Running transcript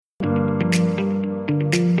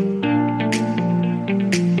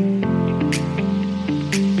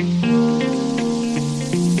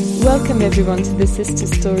Welcome everyone to the Sister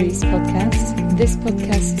Stories podcast. This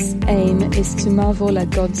podcast's aim is to marvel at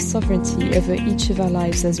God's sovereignty over each of our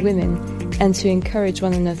lives as women and to encourage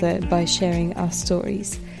one another by sharing our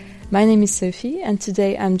stories. My name is Sophie and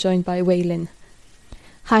today I'm joined by Wei Lin.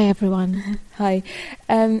 Hi everyone. Hi.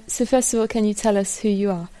 So first of all, can you tell us who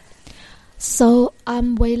you are? So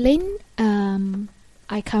I'm Wei Lin.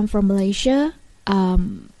 I come from Malaysia.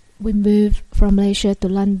 We moved from Malaysia to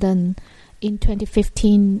London in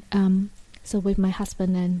 2015, so with my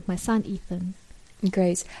husband and my son Ethan.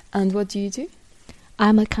 Great. And what do you do?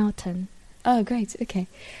 I'm an accountant. Oh, great. Okay.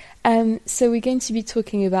 So we're going to be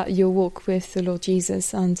talking about your walk with the Lord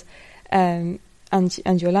Jesus and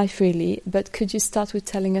your life, really. But could you start with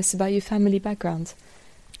telling us about your family background?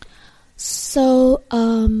 So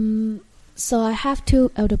I have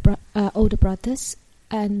two older brothers,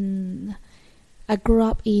 and I grew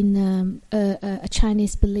up in a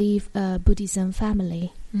Chinese belief Buddhism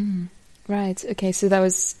family. Mm. Right. Okay. So that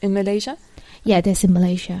was in Malaysia? Yeah, that's in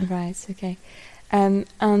Malaysia. Right. Okay. Can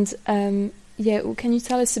you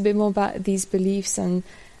tell us a bit more about these beliefs and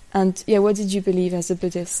what did you believe as a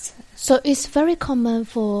Buddhist? So it's very common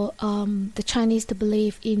for the Chinese to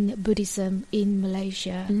believe in Buddhism in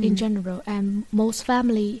Malaysia in general, and most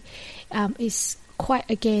family is quite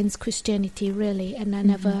against Christianity, really, and I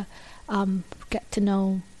never get to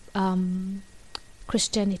know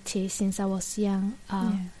Christianity since I was young.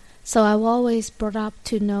 So I was always brought up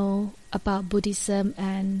to know about Buddhism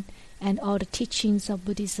and all the teachings of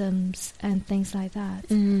Buddhism and things like that.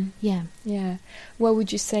 Yeah. What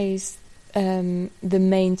would you say is the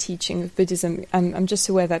main teaching of Buddhism? I'm just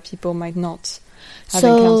aware that people might not have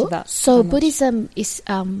encountered that. So Buddhism is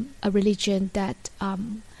a religion that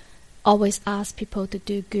always asks people to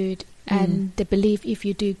do good, and they believe if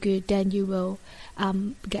you do good, then you will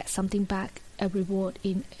get something back, a reward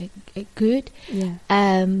in a good. Yeah.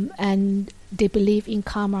 And they believe in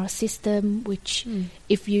karma system, which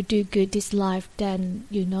if you do good this life, then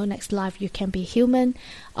next life you can be human,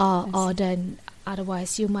 or then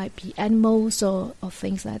otherwise you might be animals or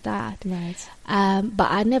things like that. Right.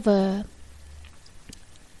 But I never.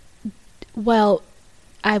 Well,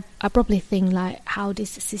 I probably think like how this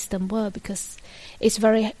system works, because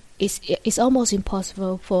it's almost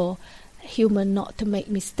impossible for human not to make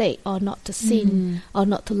mistake or not to sin or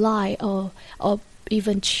not to lie or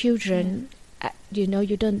even children. You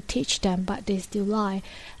don't teach them, but they still lie.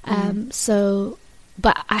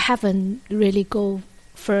 But I haven't really go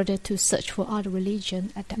further to search for other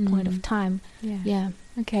religion at that point of time. Yeah.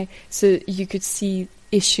 Okay, so you could see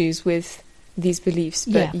issues with these beliefs,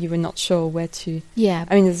 but you were not sure where to. Yeah.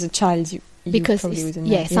 I mean, as a child, you because probably it's, wouldn't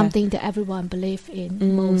know. Something that everyone believes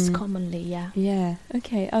in most commonly. Yeah.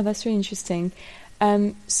 Okay. Oh, that's really interesting.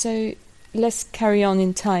 So let's carry on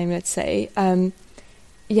in time. Let's say.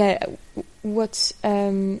 What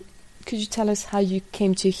could you tell us how you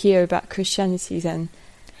came to hear about Christianity then?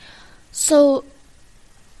 So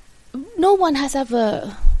no one has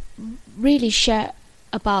ever really shared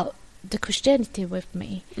about the Christianity with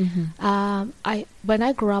me. When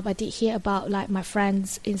I grew up, I did hear about like my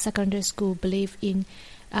friends in secondary school believe in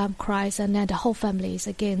Christ, and then the whole family is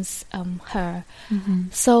against her.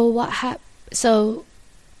 So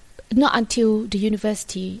not until the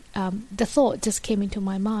university, the thought just came into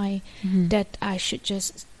my mind that I should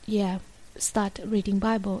just start reading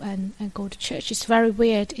Bible and go to church. It's very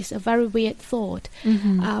weird. It's a very weird thought.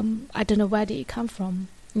 I don't know where did it come from.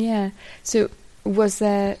 Yeah. So was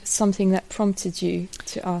there something that prompted you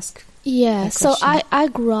to ask? Yeah. So I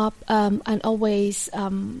grew up and always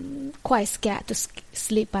quite scared to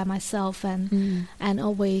sleep by myself and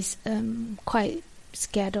always quite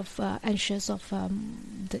scared of anxious of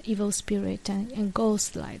the evil spirit and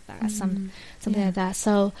ghosts like that, something like that.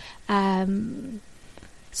 So I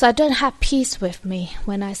don't have peace with me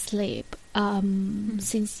when I sleep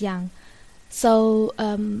since young. So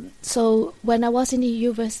when I was in the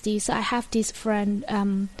university, so I have this friend.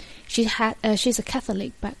 She's a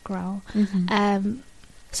Catholic background.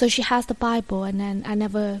 So she has the Bible, and then I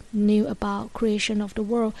never knew about creation of the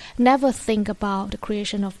world. Never think about the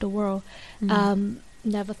creation of the world.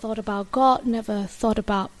 Never thought about God. Never thought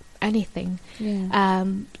about anything. Yeah.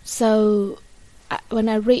 So when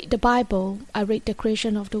I read the Bible, I read the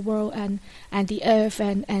creation of the world and the earth,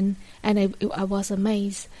 and I was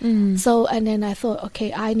amazed. So and then I thought,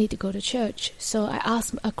 okay, I need to go to church. So I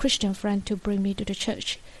asked a Christian friend to bring me to the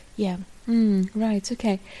church. Yeah. Right.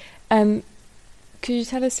 Okay. could you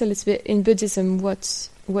tell us a little bit in Buddhism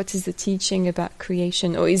what is the teaching about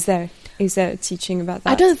creation, or is there a teaching about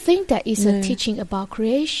that? I don't think there is a teaching about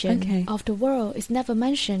creation of the world. It's never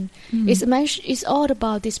mentioned. It's all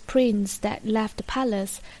about this prince that left the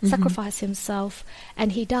palace, sacrificed himself,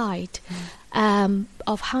 and he died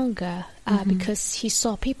of hunger because he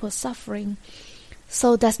saw people suffering.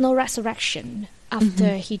 So there's no resurrection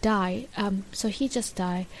after he died. So he just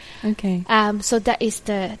died. Okay. So that is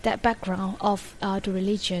that background of the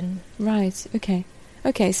religion. Right. Okay.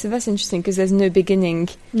 Okay, so that's interesting because there's no beginning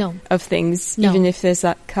of things, even if there's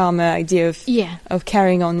that karma idea of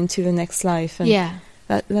carrying on into the next life. And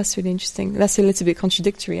that's really interesting. That's a little bit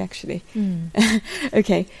contradictory, actually.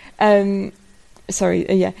 Okay.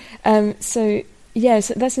 Sorry. So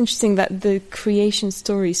that's interesting that the creation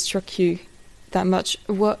story struck you that much.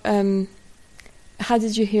 What? How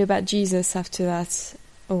did you hear about Jesus after that,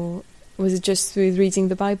 or was it just through reading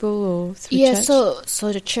the Bible or through church?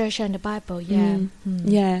 So the church and the Bible,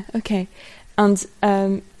 Yeah, okay. And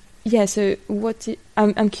so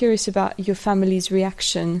I'm curious about your family's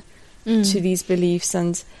reaction to these beliefs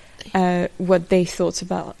and what they thought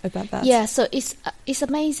about that. Yeah, so it's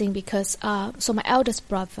amazing because so my eldest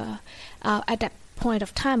brother at that point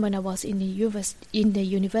of time when I was in the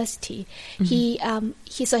university, he's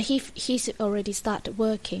already started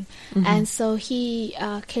working, and so he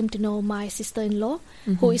came to know my sister-in-law,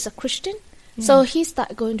 who is a Christian. So he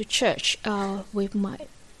started going to church with my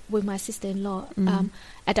sister-in-law.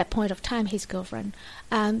 At that point of time, his girlfriend.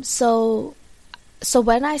 So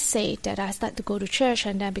when I say that I start to go to church,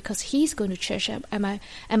 and then because he's going to church, and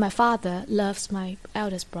my father loves my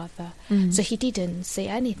eldest brother, so he didn't say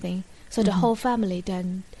anything. So the whole family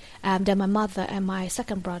then my mother and my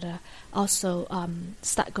second brother also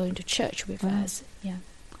start going to church with us. Yeah.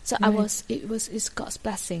 So right. It's God's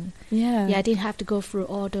blessing. Yeah. Yeah, I didn't have to go through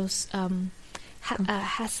all those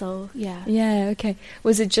hassle. Yeah. Yeah. Okay.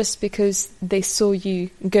 Was it just because they saw you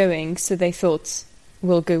going, so they thought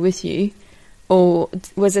we'll go with you, or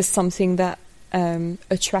was there something that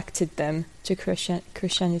attracted them to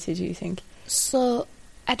Christianity? Do you think? So.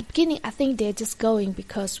 At the beginning, I think they're just going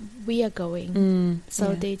because we are going,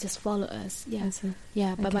 so they just follow us.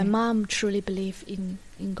 Yeah, But my mom truly believes in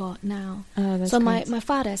God now. Oh, that's so great. my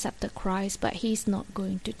father accepted Christ, but he's not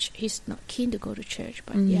he's not keen to go to church.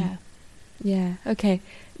 But yeah. Okay.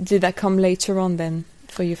 Did that come later on then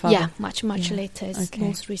for your father? Yeah, much later. It's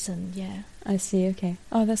most recent. Yeah. I see. Okay.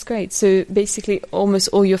 Oh, that's great. So basically, almost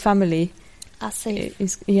all your family are safe.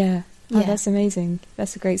 Oh, that's amazing.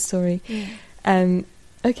 That's a great story. Yeah.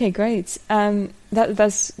 Okay, great.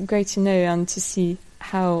 That's great to know and to see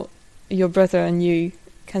how your brother and you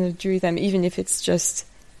kind of drew them, even if it's just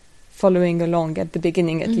following along at the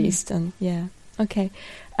beginning at least. And okay.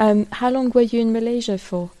 How long were you in Malaysia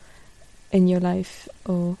for in your life?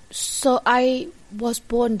 Or so I was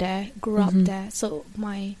born there, grew up there. So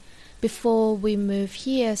before we moved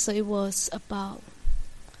here, so it was about.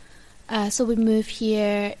 So we moved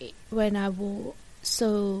here when I was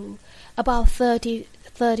about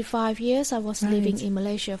 35 years I was living in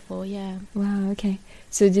Malaysia for, Wow, okay.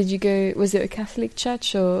 So did you go, was it a Catholic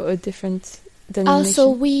church or a different denomination?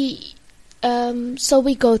 So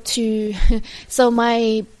we go to, so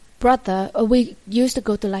my brother, we used to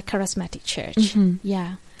go to like charismatic church.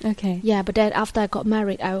 Yeah. Okay. Yeah, but then after I got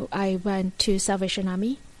married, I went to Salvation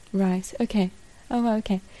Army. Right, okay. Oh, well,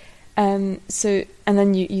 okay. So, and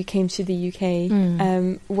then you came to the UK.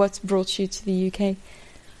 What brought you to the UK?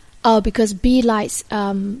 Oh, because B likes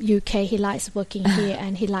UK, he likes working here,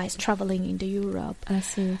 and he likes traveling into Europe. I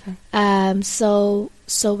see. Okay. So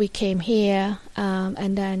we came here,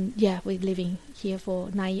 and then we're living here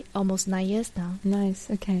for almost 9 years now. Nice.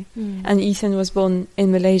 Okay. And Ethan was born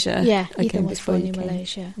in Malaysia. Yeah, okay, Ethan was born in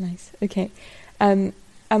Malaysia. Nice. Okay.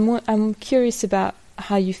 I'm curious about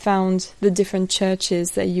how you found the different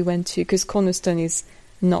churches that you went to, because Cornerstone is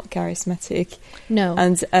not charismatic. No.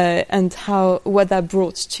 And what that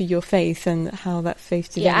brought to your faith and how that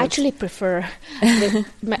faith developed. Yeah, I actually prefer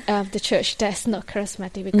the church that's not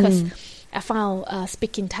charismatic, because I found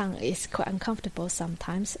speaking tongue is quite uncomfortable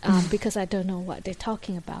sometimes because I don't know what they're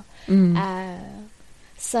talking about.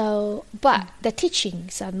 But the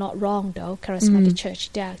teachings are not wrong though. Charismatic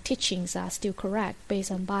church, their teachings are still correct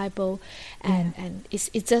based on Bible, and it's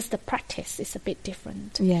just the practice is a bit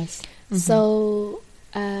different. Yes. So.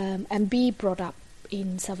 And be brought up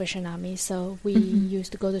in Salvation Army, so we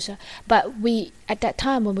used to go to church. But at that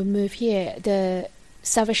time when we moved here, the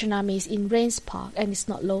Salvation Army is in Rains Park and it's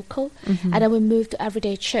not local. And then we moved to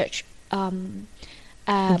Everyday Church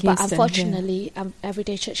But unfortunately,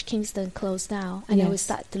 Everyday Church Kingston closed down, and then we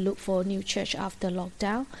started to look for a new church after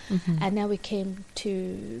lockdown, and then we came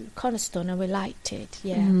to Cornerstone, and we liked it.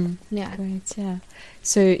 Great.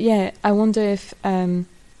 So I wonder if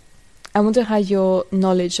I wonder how your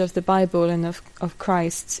knowledge of the Bible and of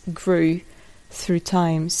Christ grew through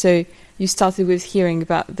time. So you started with hearing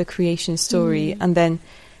about the creation story, and then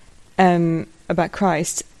about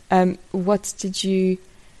Christ. What did you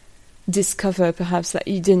discover, perhaps, that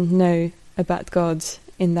you didn't know about God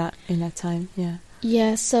in that time?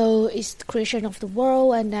 So it's the creation of the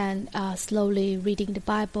world, and then slowly reading the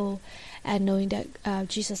Bible and knowing that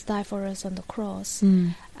Jesus died for us on the cross.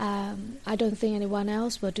 I don't think anyone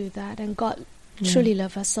else will do that, and God truly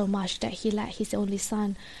loved us so much that He let His only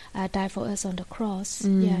Son die for us on the cross.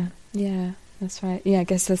 That's right. I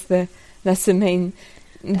guess that's the main,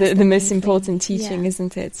 the most important teaching,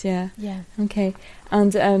 isn't it? Okay.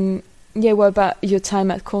 And what about your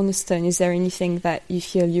time at Cornerstone? Is there anything that you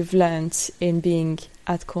feel you've learned in being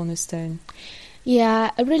at Cornerstone?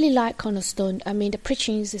 I really like Cornerstone. I mean, the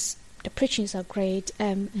preachings are great,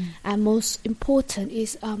 and most important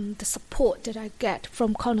is the support that I get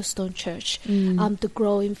from Cornerstone Church to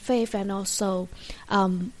grow in faith, and also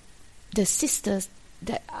the sisters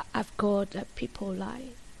that I've got, people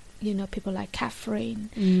like Catherine,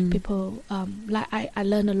 people like I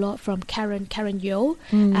learn a lot from Karen Yo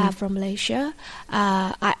from Malaysia,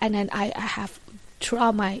 and then I have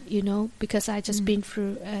throughout my, because I just been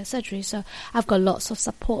through surgery, so I've got lots of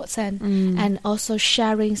supports and also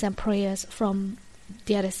sharings and prayers from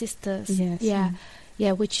the other sisters.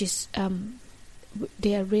 Which is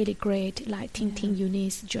they are really great, like Ting Ting,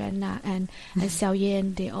 Eunice, Joanna, and Xiao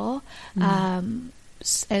Yan. They all.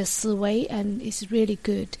 Wei, and it's really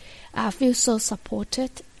good. I feel so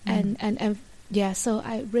supported, and so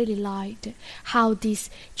I really liked how this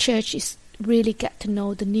church is really get to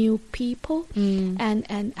know the new people,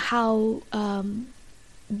 and how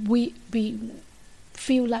we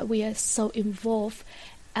feel like we are so involved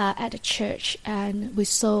at the church, and we're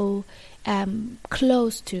so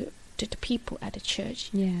close to the people at the church.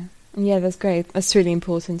 That's great. That's really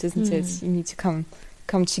important, isn't it? You need to come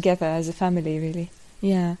together as a family, really.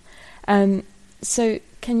 So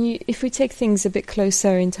can you, if we take things a bit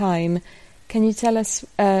closer in time, can you tell us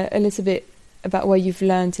a little bit about what you've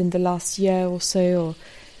learned in the last year or so, or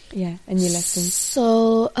any lessons?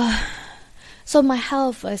 So my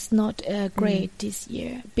health is not great this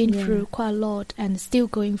year. Been through quite a lot and still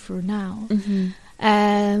going through now.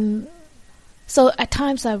 So at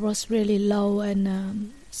times I was really low,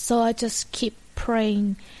 and so I just keep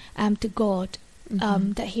praying to God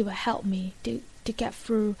that He will help me to get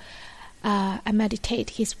through. I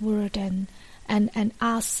meditate His word and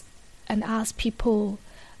ask people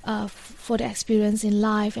for the experience in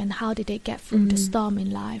life, and how did they get through the storm in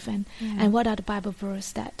life, and what are the Bible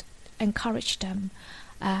verses that encourage them,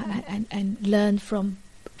 and learn from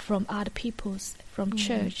other people's from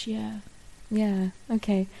church.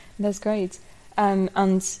 Okay, that's great. And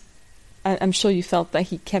I'm sure you felt that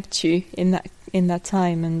He kept you in that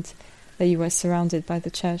time, and that you were surrounded by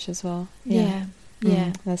the church as well.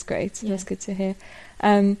 That's great. That's good to hear.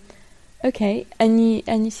 Okay,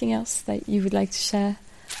 anything else that you would like to share?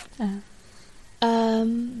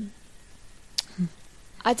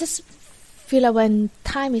 I just feel like when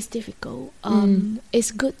time is difficult,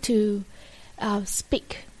 it's good to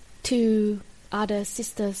speak to other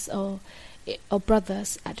sisters or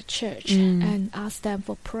brothers at the church and ask them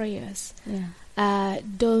for prayers.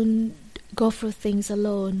 Don't go through things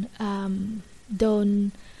alone.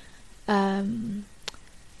 Don't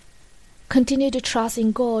continue to trust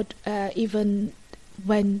in God even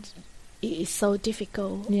when it is so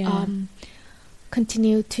difficult.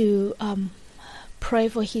 Continue to pray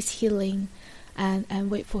for His healing and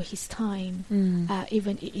wait for His time,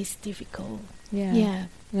 even it is difficult.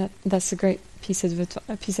 That's a great piece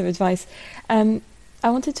of advice. I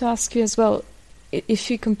wanted to ask you as well, if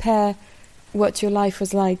you compare what your life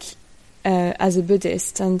was like as a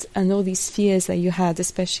Buddhist and all these fears that you had,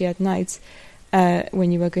 especially at night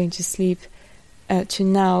when you were going to sleep, to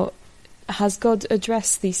now, has God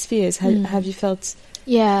addressed these fears? Have you felt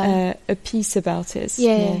a peace about it?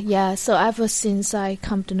 So ever since I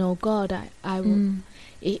come to know God,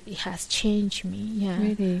 it has changed me.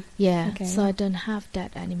 Really? Okay. So I don't have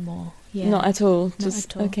that anymore. Not at all. Not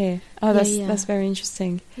at all. Okay. Oh, that's very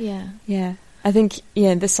interesting. Yeah. I think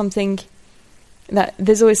there's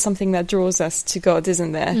always something that draws us to God,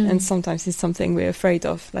 isn't there? And sometimes it's something we're afraid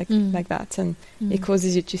of, like that, and it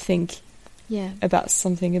causes you to think about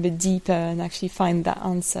something a bit deeper and actually find that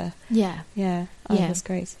answer. That's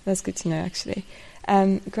great. That's good to know, actually.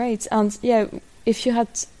 Great. And yeah, if you had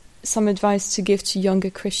some advice to give to younger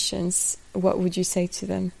Christians, what would you say to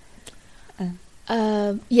them?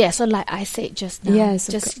 So like I said just now, yes,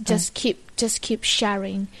 just keep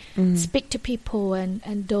sharing, speak to people,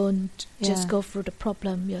 and don't just go through the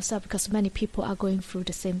problem yourself, because many people are going through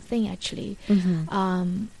the same thing actually.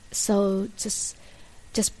 So just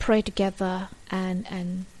pray together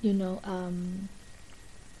and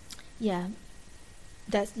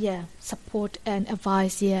support and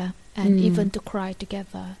advice, and even to cry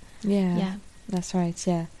together. That's right.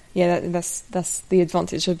 That's the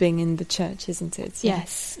advantage of being in the church, isn't it?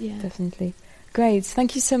 Yes, Definitely. Great.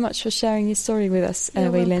 Thank you so much for sharing your story with us,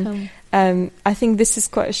 Wei Lin. Welcome. I think this is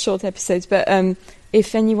quite a short episode, but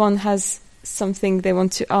if anyone has something they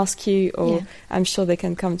want to ask you, or I'm sure they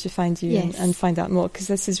can come to find you and find out more, because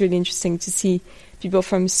this is really interesting to see people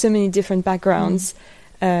from so many different backgrounds,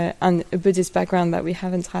 and a Buddhist background that we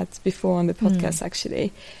haven't had before on the podcast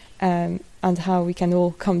actually. And how we can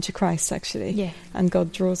all come to Christ, actually. And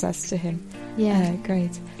God draws us to Him.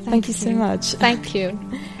 Great. Thank you so much. Thank you.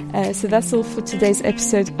 So that's all for today's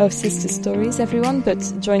episode of Sister Stories, everyone, but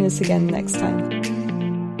join us again next time.